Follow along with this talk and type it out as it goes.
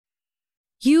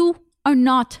You are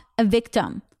not a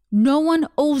victim. No one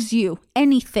owes you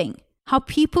anything. How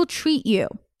people treat you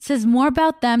says more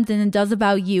about them than it does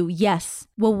about you, yes.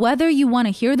 Well, whether you want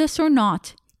to hear this or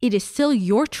not, it is still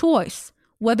your choice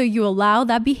whether you allow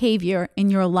that behavior in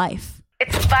your life.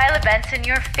 It's Violet Benson,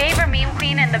 your favorite meme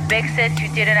queen and the big sis you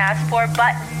didn't ask for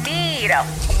but need.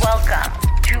 Welcome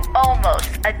to Almost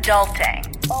Adulting.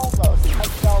 Almost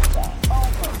Adulting.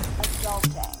 Almost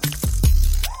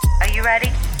Adulting. Are you ready?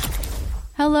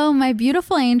 Hello, my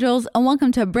beautiful angels, and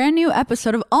welcome to a brand new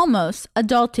episode of Almost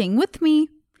Adulting with me,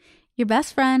 your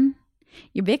best friend,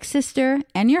 your big sister,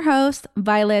 and your host,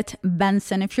 Violet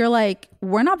Benson. If you're like,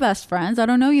 we're not best friends, I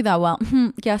don't know you that well,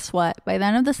 guess what? By the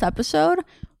end of this episode,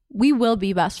 we will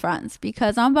be best friends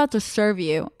because I'm about to serve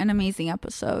you an amazing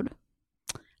episode.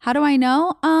 How do I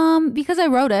know? Because I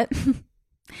wrote it.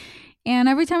 And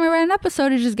every time I write an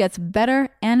episode, it just gets better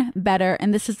and better.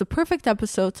 And this is the perfect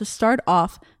episode to start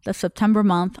off the September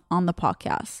month on the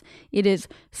podcast. It is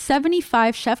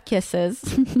 75 chef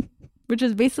kisses, which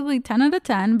is basically 10 out of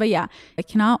 10. But yeah, I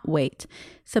cannot wait.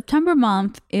 September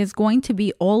month is going to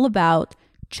be all about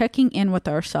checking in with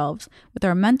ourselves, with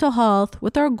our mental health,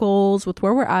 with our goals, with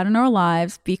where we're at in our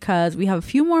lives, because we have a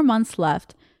few more months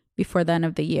left before the end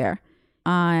of the year.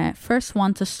 I first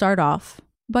want to start off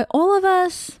by all of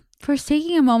us first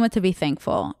taking a moment to be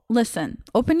thankful. Listen,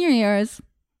 open your ears.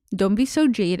 Don't be so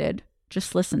jaded.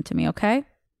 Just listen to me, okay?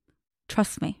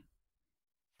 Trust me.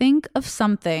 Think of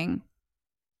something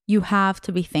you have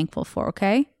to be thankful for,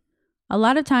 okay? A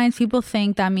lot of times people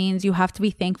think that means you have to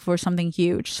be thankful for something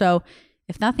huge. So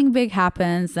if nothing big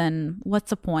happens, then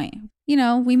what's the point? You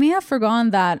know, we may have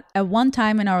forgotten that at one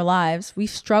time in our lives, we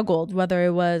struggled, whether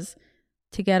it was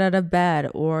to get out of bed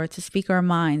or to speak our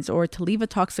minds or to leave a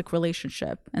toxic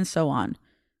relationship and so on.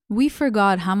 We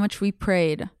forgot how much we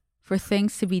prayed for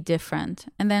things to be different.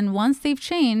 And then once they've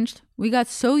changed, we got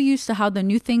so used to how the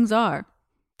new things are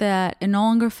that it no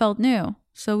longer felt new.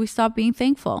 So we stopped being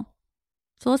thankful.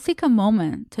 So let's take a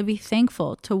moment to be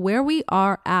thankful to where we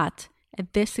are at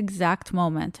this exact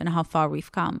moment and how far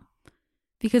we've come.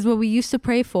 Because what we used to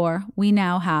pray for, we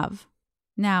now have.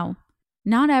 Now,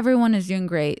 not everyone is doing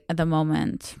great at the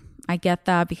moment. I get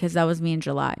that because that was me in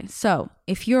July. So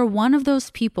if you're one of those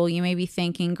people, you may be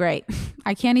thinking, great,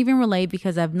 I can't even relate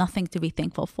because I have nothing to be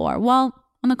thankful for. Well,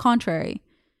 on the contrary,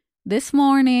 this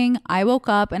morning I woke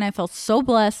up and I felt so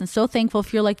blessed and so thankful.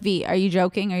 If you're like, V, are you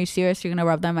joking? Are you serious? You're going to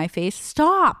rub that in my face?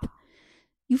 Stop.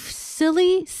 You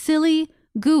silly, silly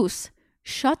goose.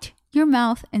 Shut your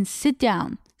mouth and sit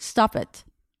down. Stop it.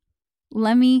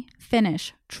 Let me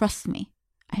finish. Trust me.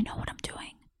 I know what I'm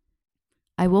doing.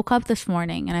 I woke up this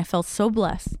morning and I felt so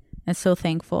blessed and so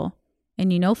thankful.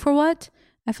 And you know for what?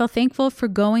 I felt thankful for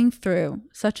going through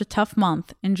such a tough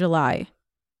month in July.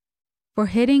 For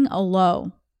hitting a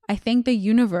low. I thank the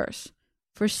universe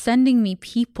for sending me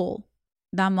people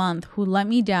that month who let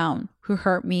me down, who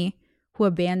hurt me, who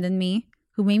abandoned me,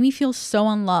 who made me feel so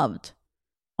unloved.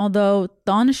 Although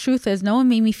the honest truth is no one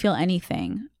made me feel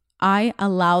anything. I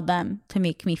allowed them to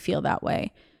make me feel that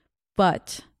way.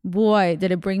 But boy,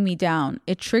 did it bring me down.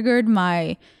 It triggered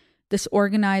my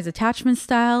disorganized attachment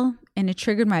style and it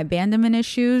triggered my abandonment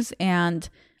issues and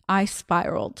I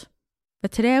spiraled.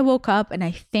 But today I woke up and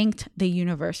I thanked the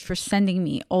universe for sending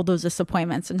me all those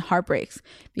disappointments and heartbreaks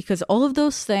because all of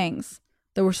those things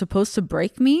that were supposed to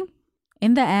break me,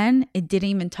 in the end, it didn't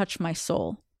even touch my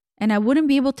soul. And I wouldn't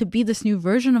be able to be this new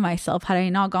version of myself had I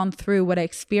not gone through what I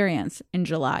experienced in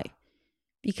July.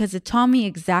 Because it taught me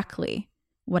exactly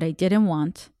what I didn't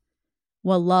want,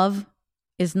 what love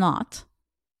is not,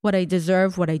 what I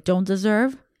deserve, what I don't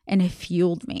deserve, and it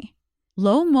fueled me.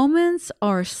 Low moments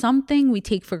are something we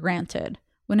take for granted,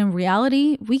 when in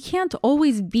reality, we can't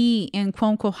always be in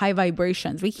quote-unquote high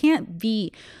vibrations. We can't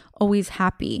be always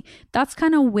happy. That's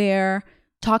kind of where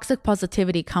toxic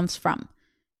positivity comes from.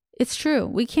 It's true.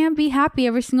 We can't be happy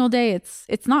every single day.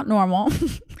 It's not normal.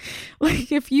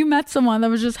 Like if you met someone that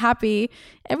was just happy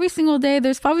every single day,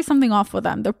 there's probably something off with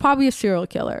them. They're probably a serial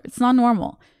killer. It's not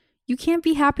normal. You can't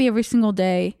be happy every single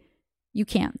day. You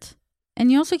can't.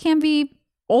 And you also can't be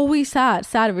always sad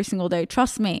every single day.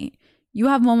 Trust me. You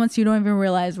have moments you don't even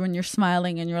realize when you're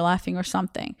smiling and you're laughing or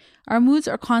something. Our moods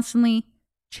are constantly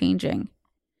changing.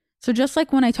 So just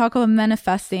like when I talk about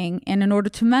manifesting, and in order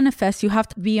to manifest, you have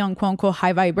to be on quote unquote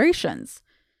high vibrations.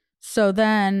 So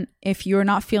then if you're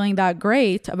not feeling that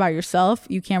great about yourself,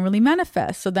 you can't really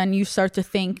manifest. So then you start to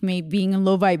think maybe being in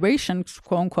low vibrations,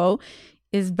 quote unquote,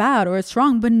 is bad or it's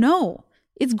wrong. But no,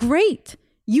 it's great.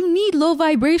 You need low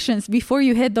vibrations before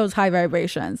you hit those high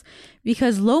vibrations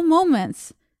because low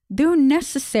moments, they're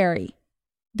necessary.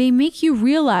 They make you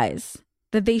realize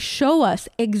that they show us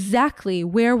exactly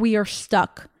where we are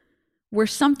stuck, where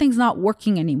something's not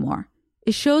working anymore.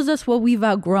 It shows us what we've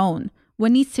outgrown,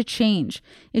 what needs to change.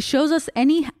 It shows us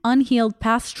any unhealed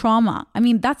past trauma. I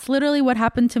mean, that's literally what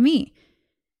happened to me,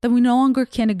 that we no longer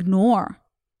can ignore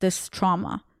this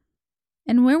trauma.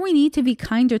 And where we need to be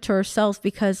kinder to ourselves,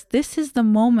 because this is the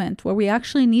moment where we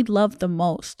actually need love the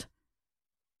most.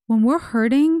 When we're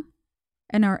hurting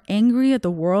and are angry at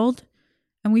the world,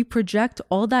 and we project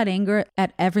all that anger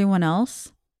at everyone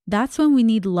else, that's when we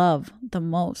need love the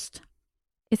most.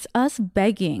 It's us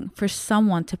begging for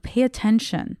someone to pay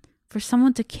attention, for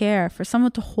someone to care, for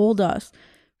someone to hold us,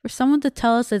 for someone to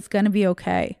tell us it's going to be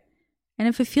okay. And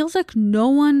if it feels like no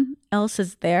one else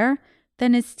is there,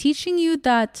 then it's teaching you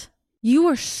that you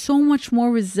are so much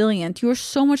more resilient. You are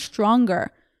so much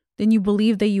stronger than you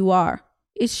believe that you are.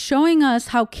 It's showing us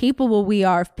how capable we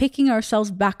are of picking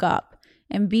ourselves back up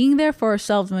and being there for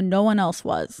ourselves when no one else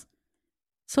was.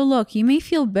 So look, you may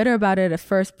feel bitter about it at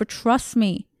first, but trust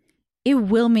me, it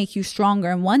will make you stronger.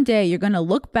 And one day you're going to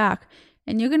look back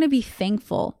and you're going to be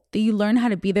thankful that you learned how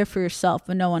to be there for yourself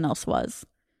when no one else was.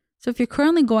 So if you're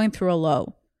currently going through a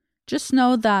low, just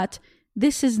know that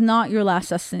this is not your last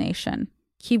destination.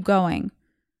 Keep going.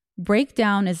 Break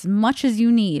down as much as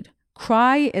you need.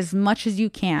 Cry as much as you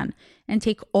can. And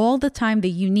take all the time that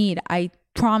you need. I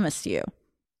promise you.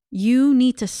 You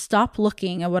need to stop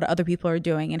looking at what other people are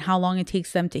doing and how long it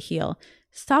takes them to heal.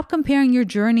 Stop comparing your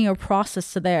journey or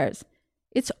process to theirs.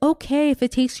 It's okay if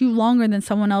it takes you longer than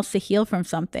someone else to heal from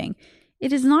something.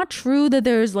 It is not true that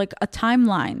there's like a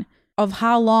timeline of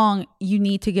how long you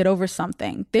need to get over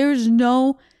something. There's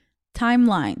no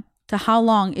timeline to how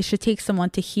long it should take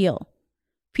someone to heal.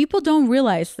 People don't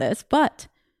realize this, but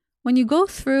when you go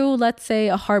through, let's say,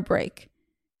 a heartbreak,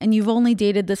 and you've only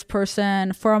dated this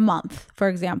person for a month, for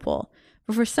example,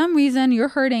 but for some reason you're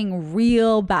hurting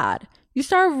real bad, you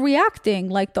start reacting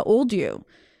like the old you,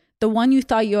 the one you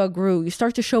thought you outgrew. You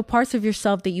start to show parts of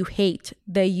yourself that you hate,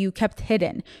 that you kept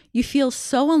hidden. You feel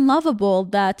so unlovable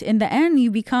that in the end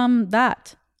you become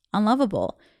that,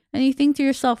 unlovable. And you think to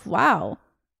yourself, wow,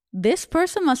 this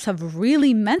person must have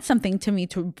really meant something to me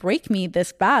to break me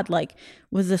this bad. Like,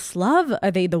 was this love?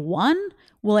 Are they the one?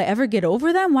 Will I ever get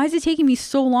over them? Why is it taking me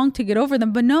so long to get over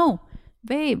them? But no,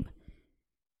 babe,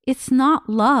 it's not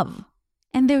love.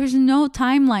 And there's no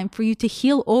timeline for you to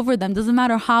heal over them. Doesn't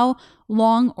matter how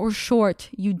long or short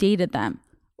you dated them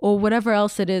or whatever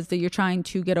else it is that you're trying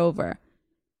to get over.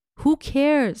 Who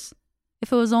cares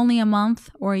if it was only a month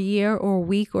or a year or a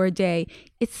week or a day?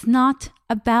 It's not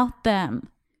about them.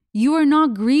 You are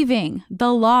not grieving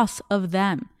the loss of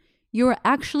them. You are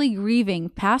actually grieving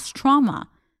past trauma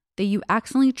that you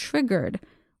accidentally triggered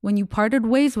when you parted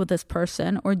ways with this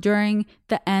person or during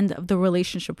the end of the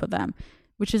relationship with them,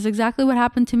 which is exactly what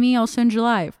happened to me also in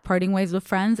July, parting ways with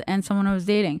friends and someone I was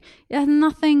dating. It had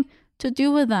nothing to do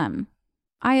with them.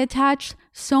 I attached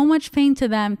so much pain to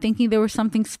them thinking they were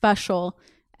something special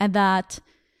and that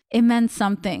it meant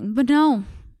something. But no,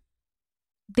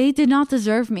 they did not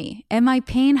deserve me. And my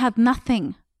pain had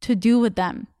nothing to do with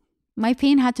them. My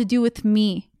pain had to do with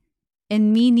me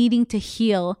and me needing to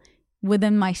heal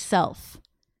within myself.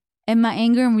 And my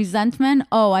anger and resentment,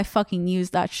 I fucking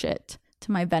used that shit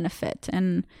to my benefit.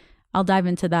 And I'll dive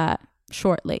into that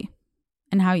shortly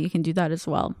and how you can do that as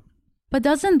well. But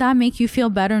doesn't that make you feel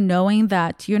better knowing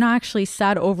that you're not actually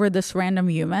sad over this random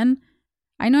human?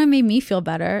 I know it made me feel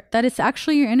better that it's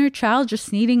actually your inner child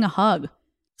just needing a hug.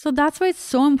 So that's why it's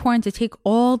so important to take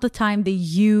all the time that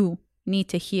you need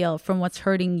to heal from what's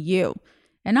hurting you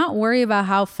and not worry about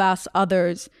how fast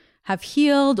others have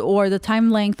healed or the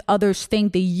time length others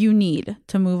think that you need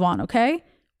to move on, okay?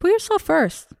 Put yourself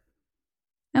first.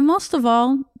 And most of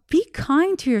all, be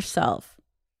kind to yourself.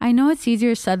 I know it's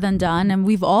easier said than done, and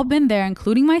we've all been there,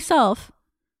 including myself.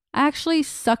 I actually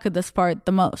suck at this part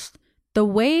the most. The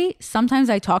way sometimes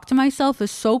I talk to myself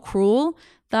is so cruel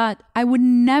that I would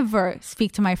never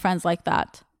speak to my friends like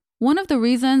that. One of the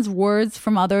reasons words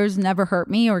from others never hurt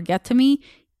me or get to me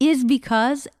is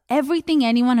because everything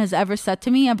anyone has ever said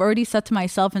to me, I've already said to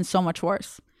myself and so much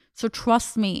worse. So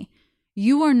trust me,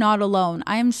 you are not alone.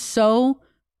 I am so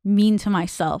mean to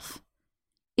myself.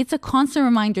 It's a constant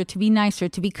reminder to be nicer,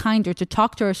 to be kinder, to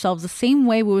talk to ourselves the same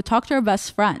way we would talk to our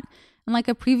best friend. And like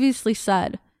I previously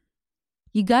said,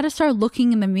 you got to start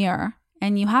looking in the mirror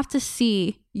and you have to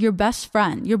see your best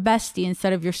friend, your bestie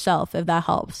instead of yourself, if that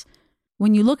helps.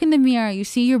 When you look in the mirror, you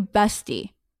see your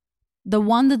bestie, the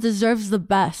one that deserves the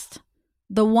best,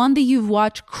 the one that you've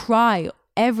watched cry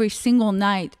every single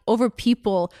night over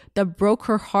people that broke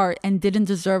her heart and didn't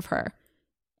deserve her.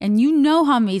 And you know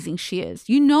how amazing she is.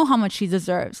 You know how much she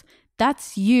deserves.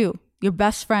 That's you. your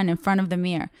best friend in front of the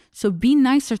mirror. So be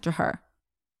nicer to her.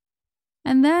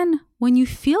 And then when you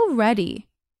feel ready,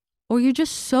 or you're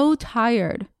just so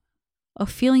tired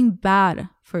of feeling bad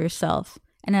for yourself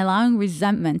and allowing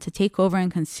resentment to take over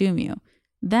and consume you,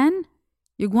 then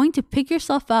you're going to pick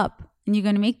yourself up and you're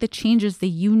going to make the changes that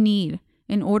you need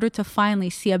in order to finally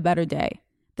see a better day.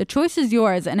 The choice is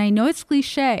yours, and I know it's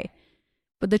cliche,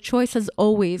 but the choice has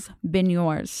always been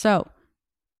yours. So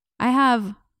I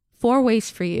have 4 ways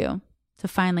for you to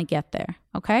finally get there,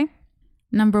 okay?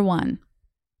 Number 1,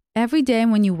 every day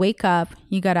when you wake up,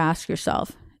 you got to ask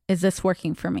yourself, is this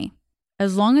working for me?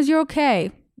 As long as you're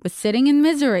okay with sitting in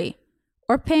misery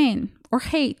or pain or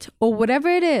hate or whatever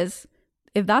it is,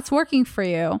 if that's working for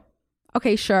you,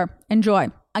 okay, sure,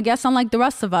 enjoy. I guess unlike the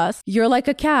rest of us, you're like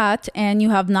a cat and you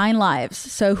have 9 lives.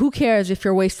 So who cares if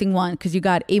you're wasting 1 because you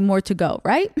got 8 more to go,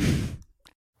 right?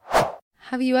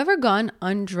 Have you ever gone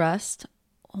undressed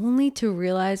only to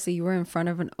realize that you were in front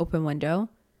of an open window?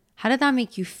 How did that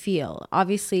make you feel?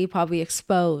 Obviously, probably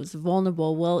exposed,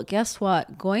 vulnerable. Well, guess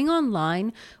what? Going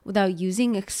online without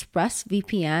using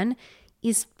ExpressVPN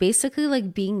is basically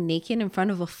like being naked in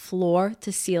front of a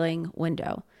floor-to-ceiling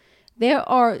window. There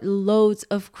are loads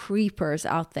of creepers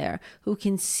out there who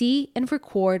can see and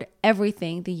record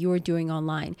everything that you are doing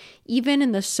online, even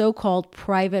in the so-called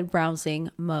private browsing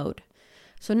mode.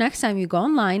 So next time you go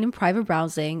online in private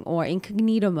browsing or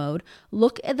incognito mode,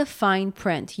 look at the fine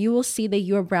print. You will see that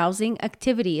your browsing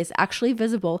activity is actually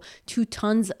visible to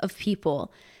tons of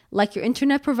people, like your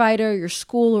internet provider, your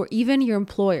school, or even your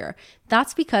employer.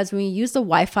 That's because when you use the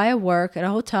Wi-Fi at work, at a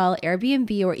hotel,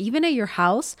 Airbnb, or even at your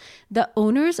house, the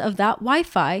owners of that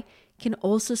Wi-Fi can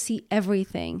also see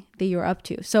everything that you're up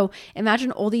to. So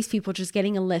imagine all these people just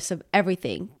getting a list of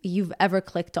everything you've ever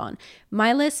clicked on.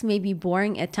 My list may be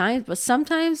boring at times, but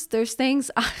sometimes there's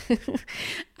things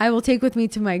I will take with me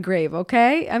to my grave,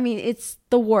 okay? I mean, it's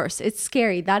the worst. It's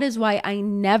scary. That is why I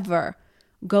never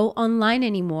go online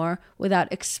anymore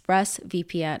without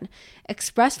ExpressVPN.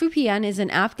 ExpressVPN is an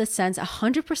app that sends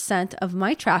 100% of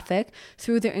my traffic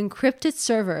through their encrypted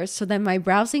servers so that my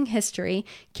browsing history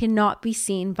cannot be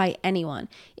seen by anyone.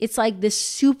 It's like this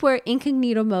super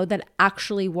incognito mode that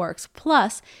actually works.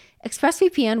 Plus,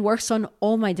 ExpressVPN works on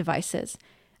all my devices.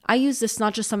 I use this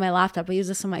not just on my laptop, I use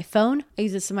this on my phone, I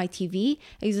use this on my TV,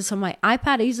 I use this on my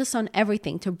iPad, I use this on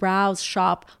everything to browse,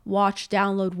 shop, watch,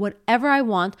 download, whatever I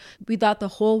want without the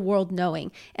whole world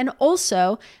knowing. And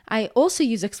also, I also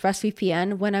use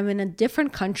ExpressVPN when I'm in a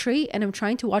different country and I'm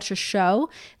trying to watch a show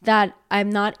that I'm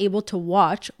not able to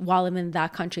watch while I'm in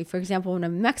that country. For example, when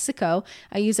I'm in Mexico,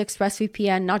 I use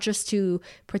ExpressVPN not just to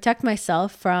protect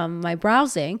myself from my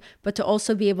browsing, but to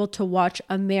also be able to watch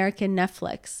American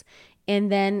Netflix.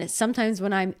 And then sometimes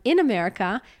when I'm in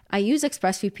America, I use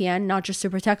ExpressVPN not just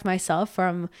to protect myself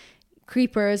from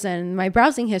creepers and my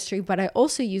browsing history, but I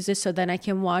also use this so that I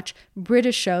can watch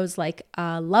British shows like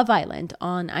Love Island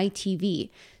on ITV.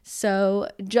 So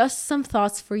just some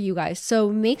thoughts for you guys.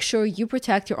 So make sure you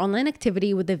protect your online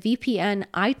activity with the VPN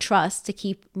I trust to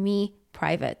keep me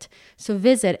private. So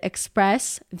visit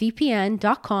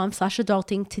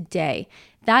expressvpn.com/adulting today.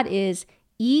 That is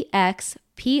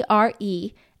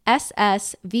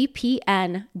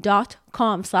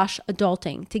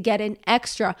expressvpn.com/adulting to get an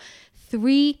extra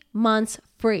 3 months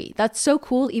free. That's so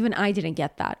cool. Even I didn't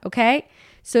get that. Okay.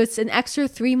 So it's an extra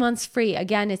 3 months free.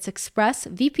 Again, it's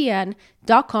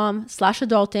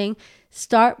expressvpn.com/adulting.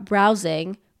 Start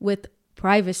browsing with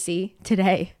privacy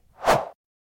today.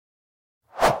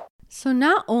 So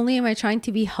not only am I trying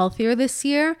to be healthier this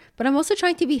year, but I'm also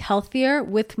trying to be healthier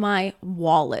with my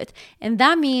wallet. And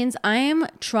that means I am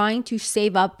trying to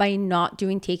save up by not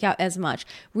doing takeout as much.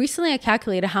 Recently, I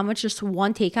calculated how much just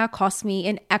one takeout cost me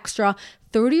an extra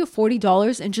 $30 or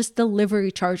 $40 in just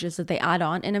delivery charges that they add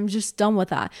on. And I'm just done with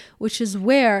that, which is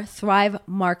where Thrive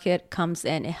Market comes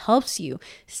in. It helps you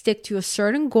stick to a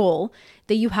certain goal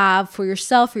that you have for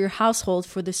yourself or your household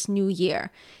for this new year.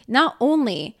 Not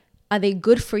only are they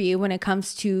good for you when it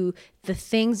comes to the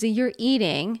things that you're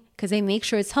eating, because they make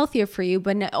sure it's healthier for you,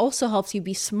 but it also helps you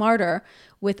be smarter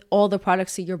with all the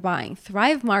products that you're buying.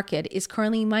 Thrive Market is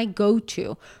currently my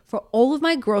go-to for all of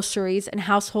my groceries and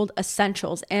household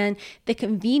essentials, and the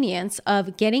convenience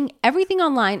of getting everything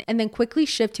online and then quickly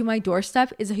shipped to my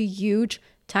doorstep is a huge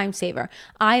time saver.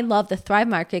 I love the Thrive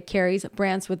Market carries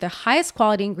brands with the highest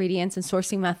quality ingredients and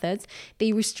sourcing methods.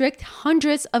 They restrict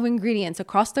hundreds of ingredients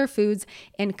across their foods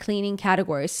and cleaning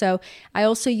categories. So I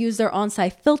also use their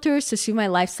on-site filters to suit my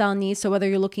lifestyle needs. So whether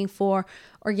you're looking for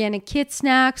organic kid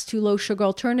snacks to low sugar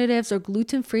alternatives or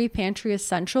gluten-free pantry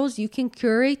essentials, you can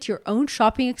curate your own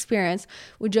shopping experience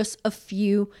with just a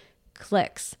few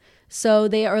clicks. So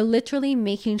they are literally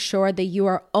making sure that you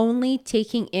are only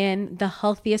taking in the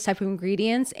healthiest type of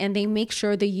ingredients, and they make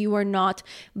sure that you are not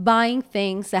buying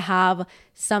things that have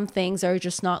some things that are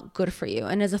just not good for you.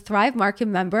 And as a Thrive Market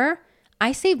member,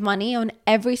 I save money on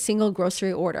every single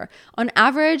grocery order. On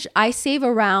average, I save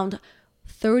around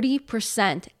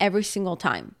 30% every single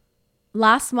time.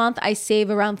 Last month, I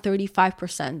saved around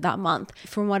 35% that month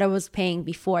from what I was paying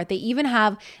before. They even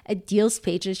have a deals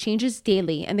page that changes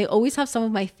daily, and they always have some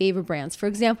of my favorite brands. For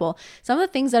example, some of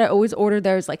the things that I always order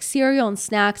there is like cereal and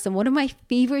snacks, and one of my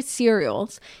favorite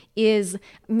cereals is,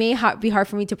 be hard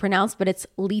for me to pronounce, but it's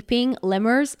Leaping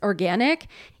Lemurs Organic,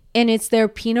 and it's their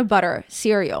peanut butter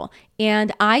cereal.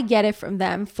 And I get it from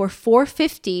them for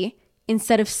 $4.50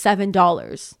 instead of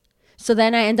 $7. So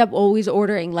then I end up always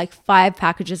ordering like 5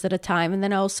 packages at a time. And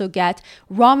then I also get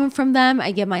ramen from them.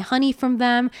 I get my honey from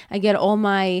them. I get all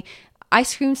my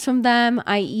ice creams from them.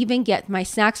 I even get my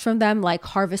snacks from them, like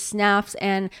Harvest Snaps.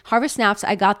 And Harvest Snaps,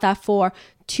 I got that for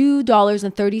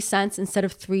 $2.30 instead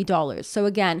of $3. So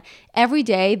again, every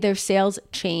day their sales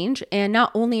change. And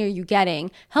not only are you getting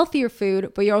healthier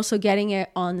food, but you're also getting it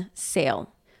on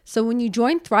sale. So when you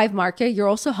join Thrive Market, you're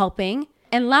also helping.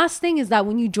 And last thing is that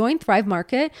when you join Thrive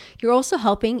Market, you're also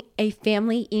helping a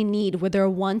family in need with their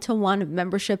one-to-one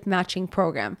membership matching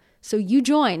program. So you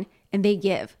join and they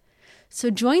give. So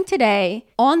join today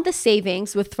on the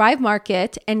savings with Thrive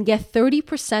Market and get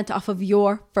 30% off of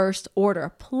your first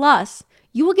order. Plus,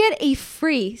 you will get a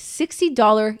free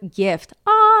 $60 gift.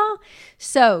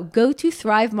 So go to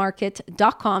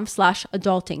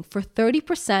thrivemarket.com/adulting for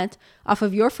 30% off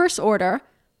of your first order.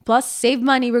 Plus, save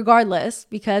money regardless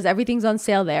because everything's on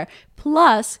sale there.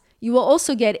 Plus, you will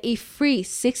also get a free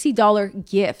 $60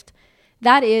 gift.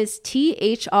 That is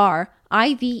THRIVE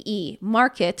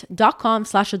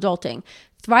market.com/adulting.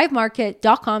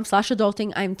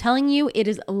 ThriveMarket.com/adulting. I'm telling you, it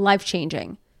is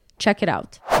life-changing. Check it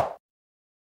out.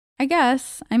 I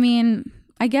get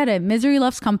it. Misery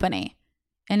loves company.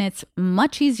 And it's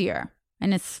much easier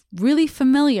and it's really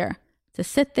familiar to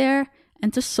sit there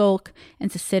and to sulk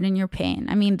and to sit in your pain.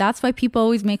 That's why people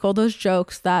always make all those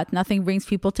jokes that nothing brings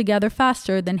people together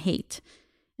faster than hate.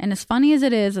 And as funny as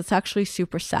it is, it's actually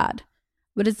super sad.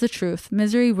 But it's the truth.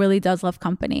 Misery really does love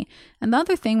company. And the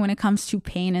other thing when it comes to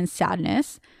pain and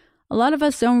sadness, a lot of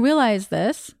us don't realize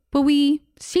this, but we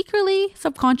secretly,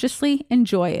 subconsciously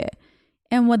enjoy it.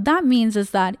 And what that means is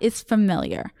that it's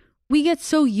familiar. We get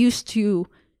so used to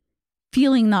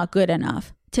feeling not good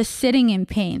enough, to sitting in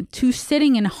pain, to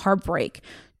sitting in heartbreak,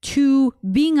 to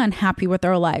being unhappy with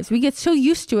our lives. We get so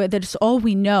used to it that it's all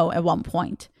we know at one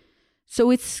point.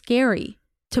 So it's scary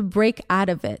to break out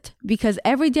of it because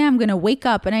every day I'm going to wake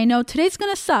up and I know today's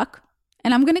going to suck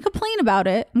and I'm going to complain about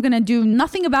it. I'm going to do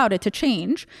nothing about it to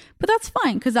change, but that's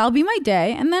fine because that'll be my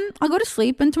day and then I'll go to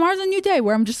sleep and tomorrow's a new day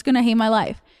where I'm just going to hate my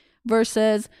life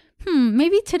versus,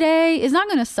 maybe today is not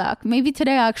going to suck. Maybe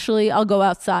today actually I'll go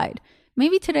outside.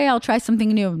 Maybe today I'll try something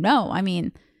new. No,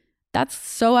 that's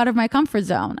so out of my comfort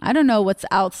zone. I don't know what's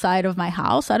outside of my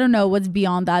house. I don't know what's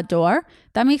beyond that door.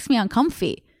 That makes me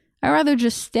uncomfy. I'd rather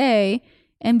just stay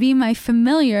and be my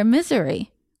familiar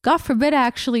misery. God forbid I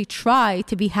actually try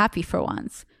to be happy for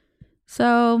once.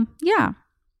 So, yeah.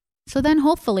 So then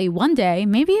hopefully one day,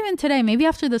 maybe even today, maybe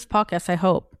after this podcast, I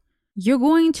hope, you're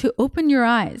going to open your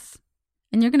eyes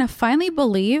and you're going to finally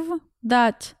believe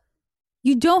that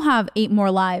you don't have 8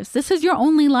 more lives. This is your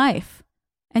only life.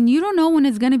 And you don't know when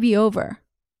it's going to be over.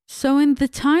 So in the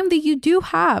time that you do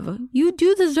have, you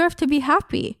do deserve to be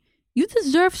happy. You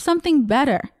deserve something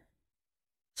better.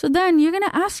 So then you're going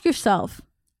to ask yourself,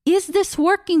 is this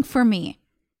working for me?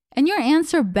 And your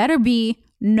answer better be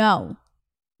no.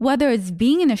 Whether it's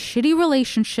being in a shitty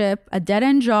relationship, a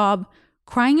dead-end job,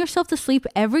 crying yourself to sleep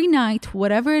every night,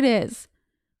 whatever it is.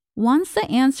 Once the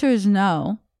answer is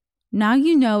no, now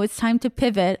you know it's time to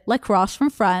pivot like Ross from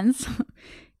Friends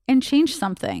and change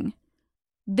something.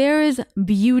 There is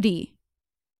beauty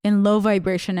in low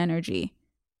vibration energy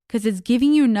because it's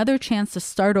giving you another chance to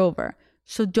start over.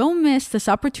 So don't miss this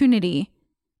opportunity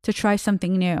to try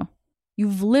something new.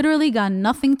 You've literally got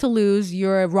nothing to lose.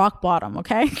 You're at rock bottom,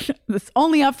 okay? It's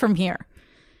only up from here.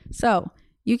 So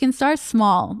you can start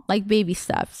small, like baby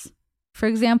steps. For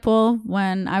example,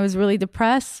 when I was really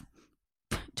depressed,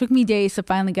 it took me days to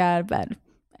finally get out of bed.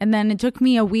 And then it took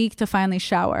me a week to finally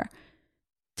shower.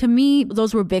 To me,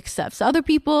 those were big steps. Other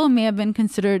people may have been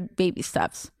considered baby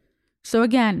steps. So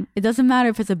again, it doesn't matter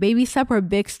if it's a baby step or a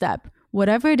big step.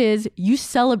 Whatever it is, you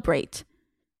celebrate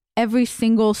every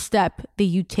single step that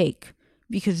you take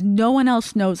because no one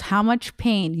else knows how much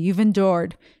pain you've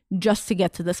endured just to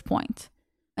get to this point.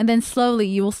 And then slowly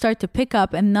you will start to pick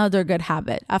up another good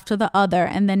habit after the other.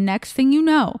 And then next thing you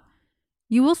know,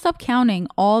 You will stop counting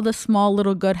all the small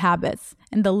little good habits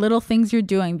and the little things you're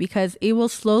doing because it will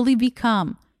slowly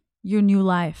become your new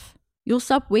life. You'll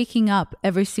stop waking up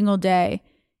every single day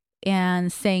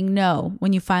and saying no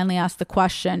when you finally ask the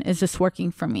question, is this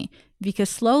working for me? Because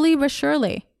slowly but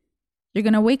surely, you're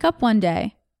going to wake up one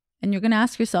day and you're going to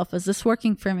ask yourself, is this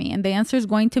working for me? And the answer is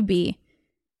going to be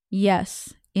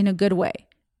yes, in a good way,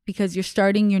 because you're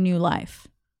starting your new life.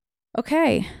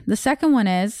 Okay, the second one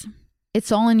is, it's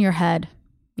all in your head.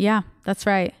 Yeah, that's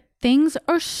right. Things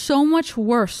are so much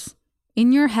worse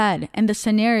in your head and the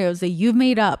scenarios that you've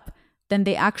made up than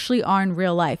they actually are in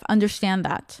real life. Understand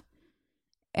that.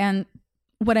 And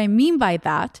what I mean by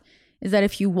that is that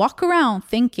if you walk around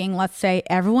thinking, let's say,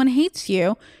 everyone hates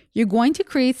you, you're going to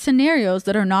create scenarios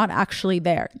that are not actually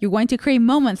there. You're going to create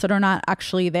moments that are not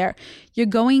actually there. You're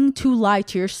going to lie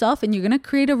to yourself and you're going to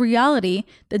create a reality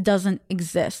that doesn't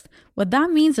exist. What that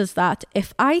means is that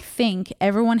if I think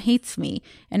everyone hates me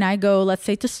and I go, let's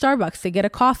say, to Starbucks to get a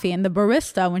coffee, and the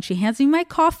barista, when she hands me my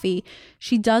coffee,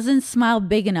 she doesn't smile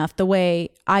big enough the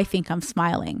way I think I'm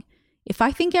smiling. If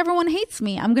I think everyone hates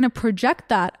me, I'm going to project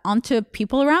that onto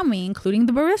people around me, including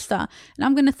the barista. And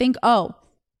I'm going to think, oh,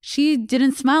 she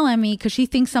didn't smile at me because she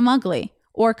thinks I'm ugly,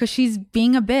 or because she's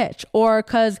being a bitch, or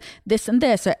because this and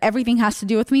this, or everything has to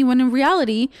do with me, when in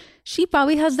reality, she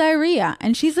probably has diarrhea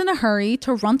and she's in a hurry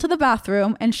to run to the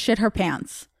bathroom and shit her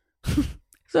pants.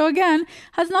 So again,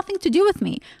 has nothing to do with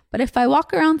me. But if I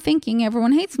walk around thinking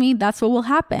everyone hates me, that's what will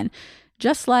happen.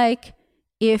 Just like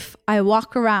if I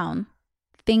walk around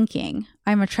thinking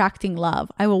I'm attracting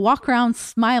love, I will walk around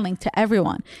smiling to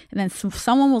everyone, and then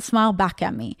someone will smile back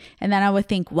at me, and then I would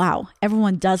think, wow,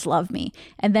 everyone does love me,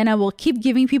 and then I will keep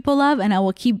giving people love and I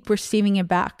will keep receiving it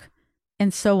back,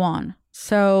 and so on.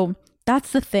 So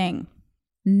that's the thing.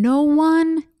 No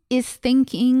one is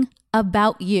thinking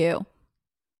about you.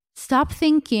 Stop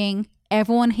thinking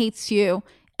everyone hates you,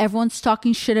 everyone's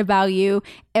talking shit about you,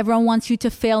 everyone wants you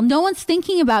to fail. No one's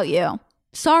thinking about you.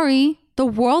 Sorry. The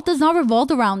world does not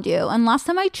revolve around you. And last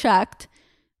time I checked,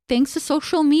 thanks to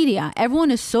social media,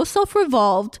 everyone is so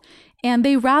self-revolved and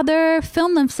they rather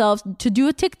film themselves to do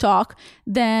a TikTok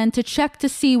than to check to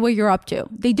see what you're up to.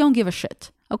 They don't give a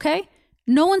shit, okay?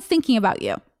 No one's thinking about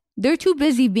you. They're too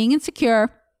busy being insecure,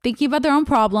 thinking about their own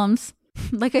problems,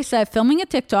 like I said, filming a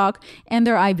TikTok and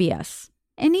their IBS.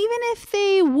 And even if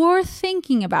they were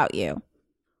thinking about you,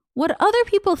 what other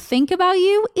people think about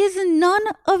you is none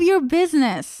of your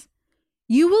business.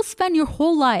 You will spend your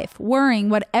whole life worrying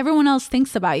what everyone else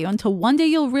thinks about you until one day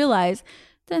you'll realize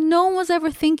that no one was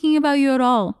ever thinking about you at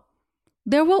all.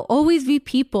 There will always be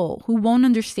people who won't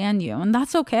understand you, and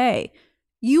that's okay.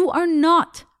 You are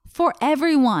not for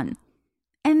everyone,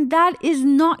 and that is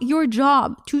not your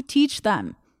job to teach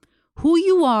them who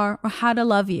you are or how to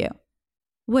love you.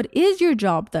 What is your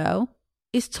job, though,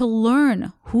 is to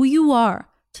learn who you are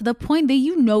to the point that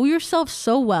you know yourself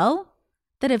so well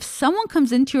that if someone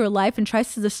comes into your life and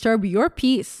tries to disturb your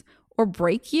peace or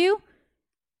break you,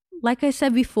 like I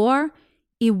said before,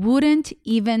 it wouldn't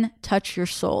even touch your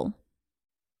soul.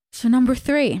 So number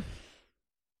 3,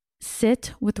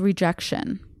 sit with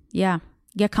rejection. Yeah,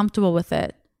 get comfortable with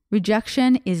it.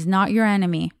 Rejection is not your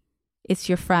enemy. It's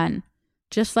your friend.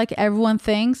 Just like everyone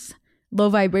thinks low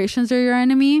vibrations are your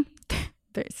enemy,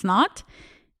 it's not.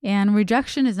 And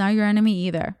rejection is not your enemy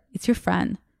either. It's your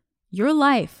friend. Your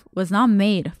life was not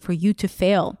made for you to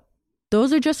fail.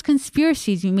 Those are just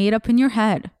conspiracies you made up in your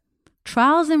head.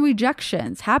 Trials and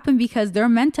rejections happen because they're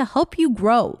meant to help you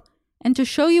grow and to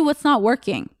show you what's not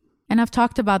working. And I've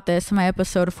talked about this in my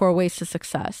episode 4 Ways to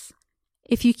Success.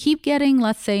 If you keep getting,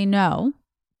 let's say, no,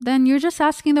 then you're just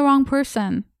asking the wrong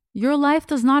person. Your life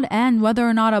does not end whether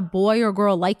or not a boy or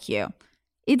girl like you.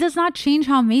 It does not change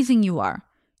how amazing you are.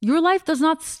 Your life does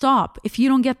not stop if you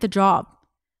don't get the job.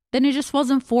 Then it just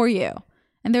wasn't for you.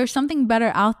 And there's something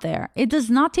better out there. It does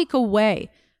not take away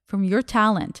from your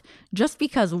talent just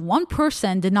because one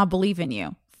person did not believe in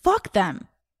you. Fuck them.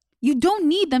 You don't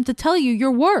need them to tell you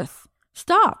your worth.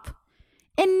 Stop.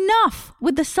 Enough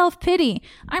with the self-pity.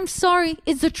 I'm sorry,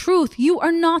 it's the truth. You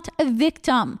are not a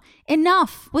victim.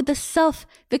 Enough with the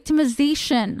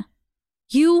self-victimization.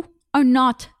 You are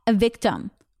not a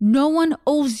victim. No one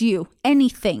owes you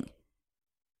anything.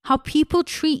 How people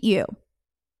treat you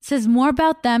says more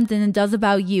about them than it does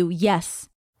about you. Yes.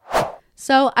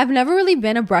 So I've never really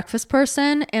been a breakfast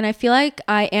person, and I feel like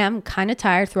I am kind of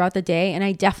tired throughout the day, and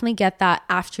I definitely get that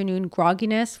afternoon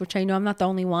grogginess, which I know I'm not the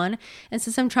only one. And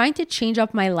since I'm trying to change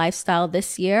up my lifestyle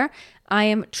this year, I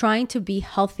am trying to be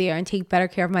healthier and take better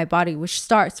care of my body, which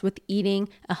starts with eating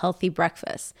a healthy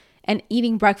breakfast. and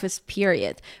eating breakfast,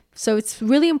 period. So it's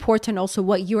really important also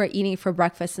what you are eating for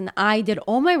breakfast. And I did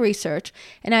all my research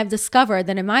and I've discovered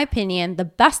that in my opinion, the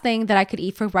best thing that I could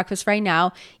eat for breakfast right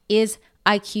now is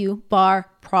IQ Bar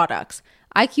products.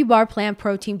 IQ Bar plant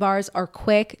protein bars are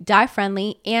quick,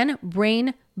 diet-friendly, and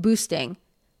brain-boosting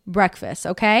breakfast,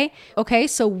 okay? Okay,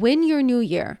 so win your new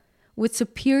year with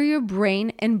superior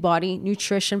brain and body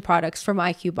nutrition products from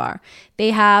IQ Bar.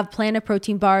 They have Planet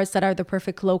Protein bars that are the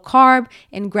perfect low carb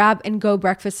and grab and go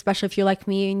breakfast, especially if you're like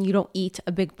me and you don't eat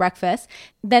a big breakfast.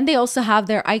 Then they also have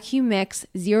their IQ Mix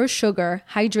zero sugar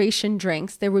hydration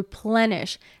drinks. They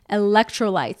replenish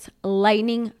electrolytes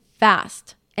lightning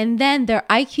fast. And then their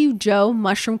IQ Joe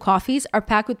mushroom coffees are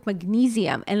packed with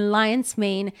magnesium and lion's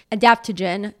mane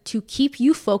adaptogen to keep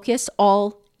you focused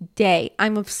all day.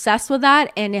 I'm obsessed with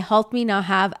that, and it helped me not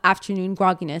have afternoon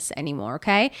grogginess anymore,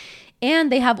 okay?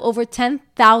 And they have over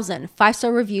 10,000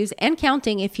 five-star reviews and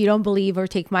counting if you don't believe or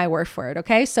take my word for it,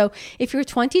 okay? So if your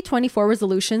 2024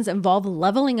 resolutions involve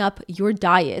leveling up your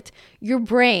diet, your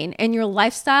brain, and your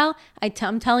lifestyle,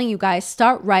 I'm telling you guys,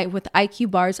 start right with IQ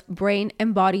Bar's brain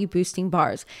and body boosting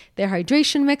bars, their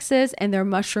hydration mixes, and their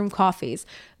mushroom coffees.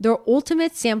 Their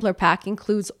ultimate sampler pack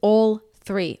includes all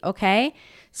three, okay?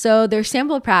 So their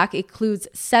sampler pack includes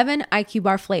 7 IQ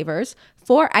Bar flavors,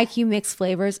 4 IQ Mix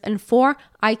flavors, and 4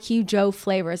 IQ Joe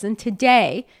flavors. And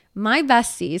today, my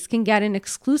besties can get an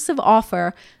exclusive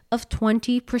offer of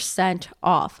 20%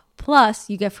 off. Plus,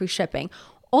 you get free shipping.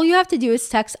 All you have to do is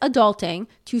text adulting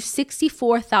to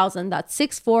 64,000. That's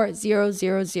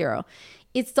 64000.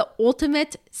 It's the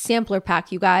ultimate sampler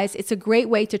pack, you guys. It's a great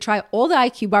way to try all the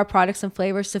IQ Bar products and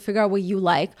flavors to figure out what you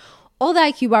like. All the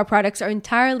IQ Bar products are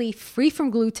entirely free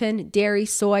from gluten, dairy,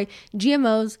 soy,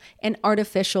 GMOs, and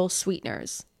artificial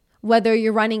sweeteners. Whether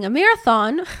you're running a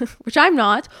marathon, which I'm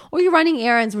not, or you're running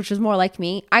errands, which is more like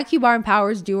me, IQ Bar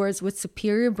empowers doers with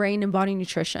superior brain and body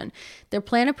nutrition. Their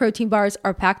Planet Protein bars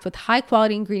are packed with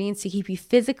high-quality ingredients to keep you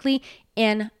physically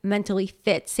and mentally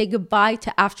fit. Say goodbye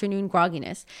to afternoon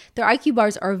grogginess. Their IQ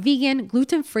Bars are vegan,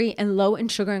 gluten-free, and low in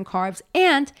sugar and carbs,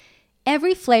 and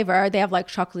every flavor, they have like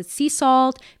chocolate sea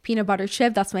salt, peanut butter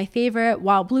chip, that's my favorite,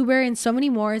 wild blueberry, and so many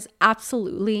more is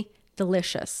absolutely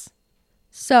delicious.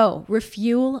 So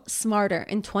refuel smarter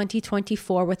in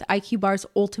 2024 with IQ Bar's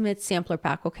ultimate sampler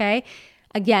pack, okay?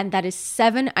 Again, that is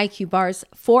 7 IQ Bars,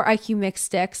 4 IQ Mix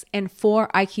sticks, and 4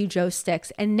 IQ Joe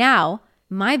sticks. And now,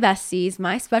 my besties,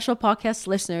 my special podcast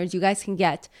listeners, you guys can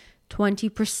get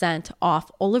 20% off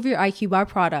all of your IQ Bar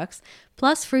products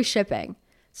plus free shipping.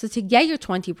 So to get your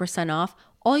 20% off,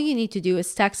 all you need to do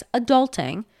is text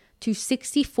adulting to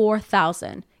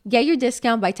 64,000. Get your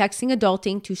discount by texting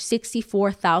adulting to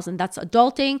 64,000. That's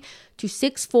adulting to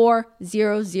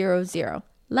 64000.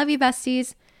 Love you,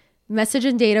 besties. Message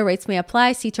and data rates may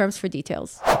apply. See terms for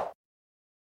details.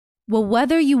 Well,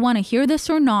 whether you want to hear this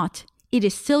or not, it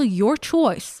is still your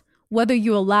choice whether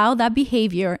you allow that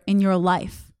behavior in your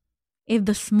life. If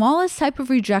the smallest type of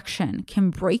rejection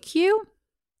can break you,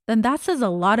 then that says a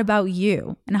lot about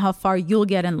you and how far you'll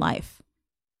get in life.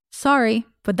 Sorry,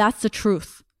 but that's the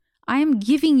truth. I am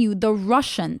giving you the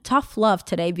Russian tough love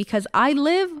today because I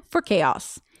live for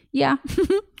chaos. Yeah,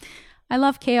 I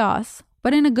love chaos,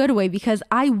 but in a good way because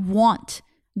I want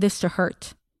this to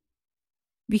hurt.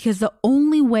 Because the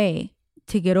only way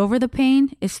to get over the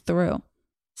pain is through.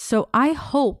 So I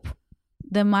hope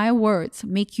that my words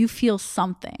make you feel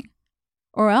something,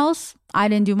 or else I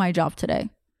didn't do my job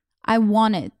today. I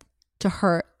want it to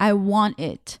hurt. I want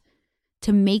it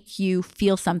to make you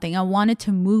feel something. I want it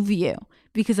to move you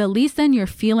because at least then you're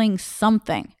feeling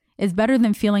something. It's better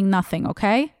than feeling nothing,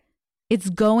 okay?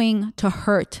 It's going to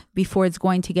hurt before it's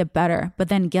going to get better. But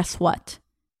then guess what?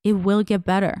 It will get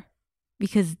better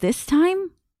because this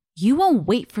time you won't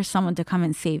wait for someone to come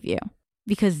and save you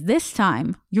because this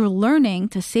time you're learning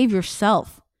to save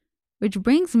yourself, which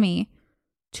brings me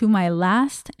to my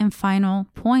last and final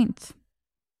point.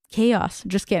 Chaos.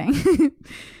 Just kidding.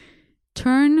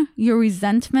 Turn your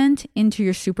resentment into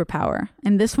your superpower.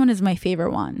 And this one is my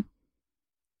favorite one.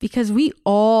 Because we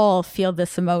all feel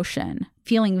this emotion,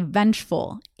 feeling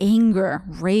vengeful, anger,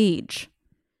 rage.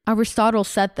 Aristotle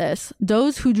said this: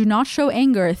 those who do not show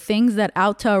anger, things that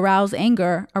out to arouse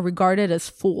anger, are regarded as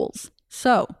fools.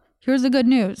 So, here's the good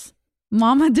news.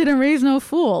 Mama didn't raise no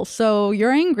fool, so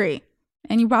you're angry.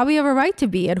 And you probably have a right to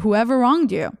be at whoever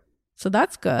wronged you. So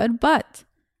that's good, but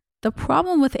the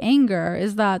problem with anger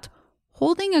is that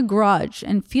holding a grudge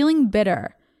and feeling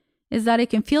bitter is that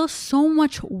it can feel so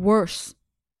much worse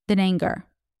than anger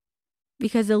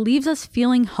because it leaves us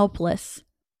feeling helpless,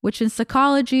 which in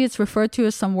psychology it's referred to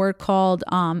as some word called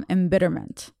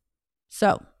embitterment.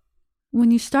 So When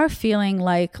you start feeling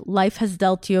like life has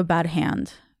dealt you a bad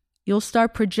hand, you'll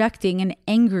start projecting an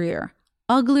angrier,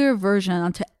 uglier version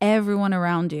onto everyone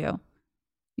around you.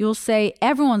 You'll say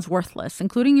everyone's worthless,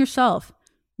 including yourself.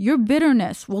 Your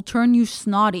bitterness will turn you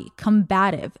snotty,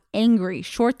 combative, angry,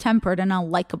 short-tempered, and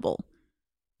unlikable.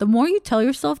 The more you tell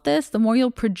yourself this, the more you'll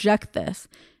project this,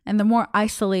 and the more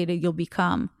isolated you'll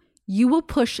become. You will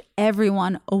push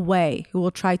everyone away who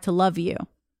will try to love you,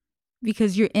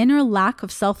 because your inner lack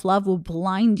of self-love will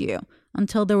blind you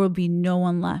until there will be no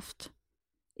one left.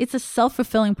 It's a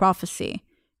self-fulfilling prophecy.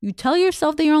 You tell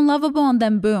yourself that you're unlovable, and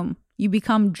then boom, you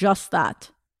become just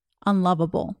that,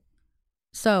 unlovable.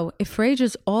 So, if rage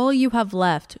is all you have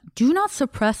left, do not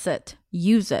suppress it.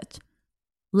 Use it.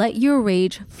 Let your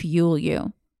rage fuel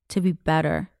you to be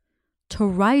better, to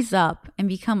rise up and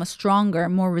become a stronger,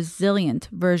 more resilient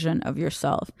version of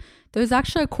yourself. There's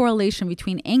actually a correlation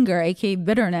between anger, aka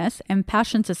bitterness, and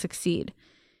passion to succeed.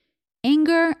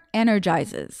 Anger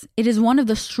energizes. It is one of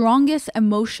the strongest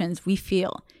emotions we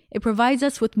feel. It provides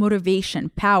us with motivation,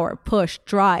 power, push,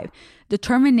 drive,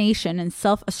 determination, and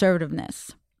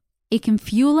self-assertiveness. It can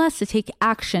fuel us to take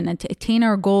action and to attain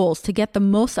our goals, to get the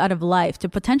most out of life, to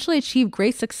potentially achieve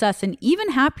great success and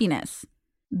even happiness.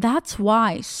 That's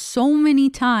why so many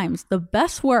times the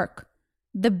best work,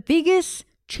 the biggest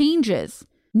changes,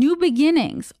 new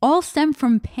beginnings all stem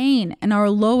from pain and our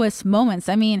lowest moments.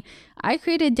 I mean, I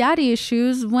created daddy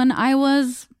issues when I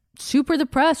was super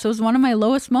depressed. It was one of my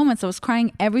lowest moments. I was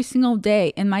crying every single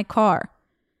day in my car.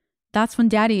 That's when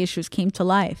daddy issues came to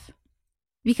life.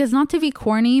 Because not to be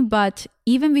corny, but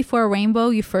even before a rainbow,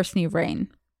 you first need rain.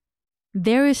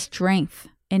 There is strength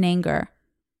in anger.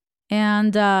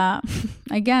 And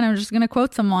again, I'm just going to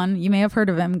quote someone. You may have heard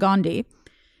of him, Gandhi.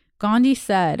 Gandhi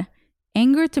said,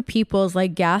 "Anger to people is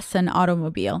like gas in an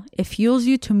automobile. It fuels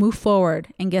you to move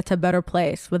forward and get to a better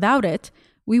place. Without it,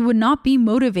 we would not be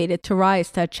motivated to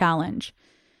rise to a challenge."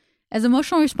 As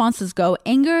emotional responses go,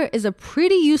 anger is a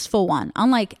pretty useful one.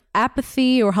 Unlike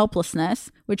apathy or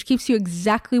helplessness, which keeps you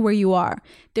exactly where you are,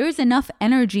 there is enough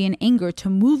energy in anger to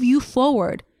move you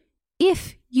forward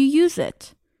if you use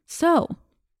it. So,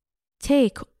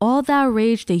 take all that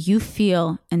rage that you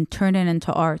feel and turn it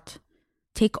into art.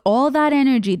 Take all that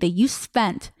energy that you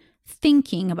spent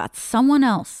thinking about someone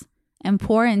else and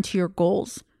pour it into your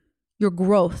goals, your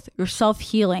growth, your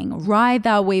self-healing. Ride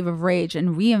that wave of rage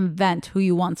and reinvent who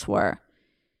you once were.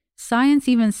 Science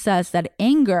even says that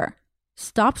anger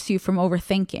stops you from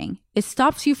overthinking. It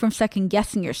stops you from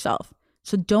second-guessing yourself.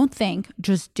 So don't think,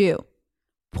 just do.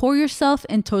 Pour yourself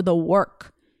into the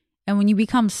work. And when you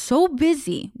become so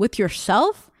busy with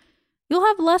yourself, you'll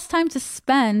have less time to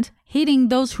spend hating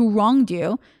those who wronged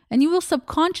you, and you will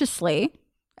subconsciously,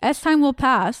 as time will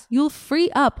pass, you'll free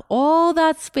up all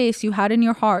that space you had in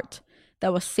your heart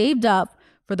that was saved up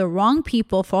for the wrong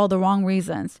people for all the wrong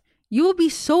reasons. You will be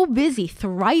so busy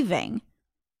thriving,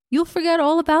 you'll forget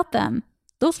all about them.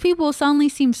 Those people will suddenly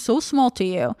seem so small to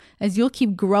you as you'll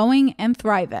keep growing and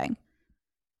thriving.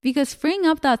 Because freeing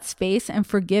up that space and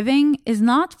forgiving is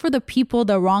not for the people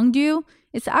that wronged you,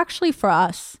 it's actually for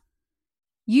us.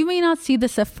 You may not see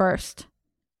this at first,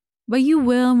 but you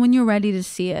will when you're ready to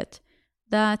see it,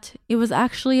 that it was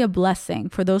actually a blessing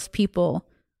for those people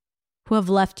who have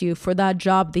left you, for that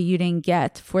job that you didn't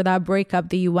get, for that breakup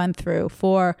that you went through,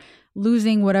 for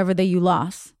losing whatever that you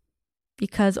lost.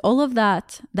 Because all of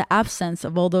that, the absence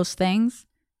of all those things,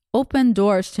 opened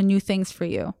doors to new things for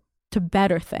you, to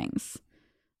better things.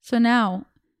 So now,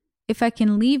 if I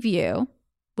can leave you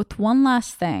with one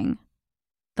last thing,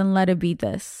 then let it be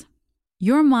this.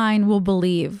 Your mind will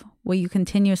believe what you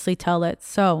continuously tell it.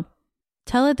 So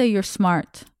tell it that you're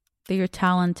smart, that you're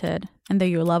talented, and that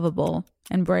you're lovable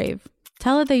and brave.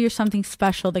 Tell it that you're something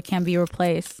special that can't be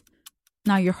replaced.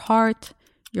 Now your heart,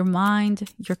 your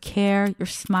mind, your care, your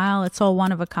smile, it's all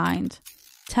one of a kind.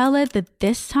 Tell it that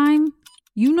this time,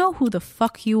 you know who the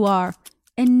fuck you are,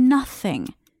 and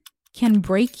nothing can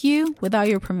break you without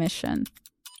your permission.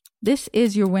 This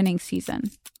is your winning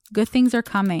season. Good things are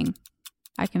coming.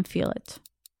 I can feel it.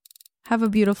 Have a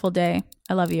beautiful day.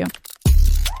 I love you.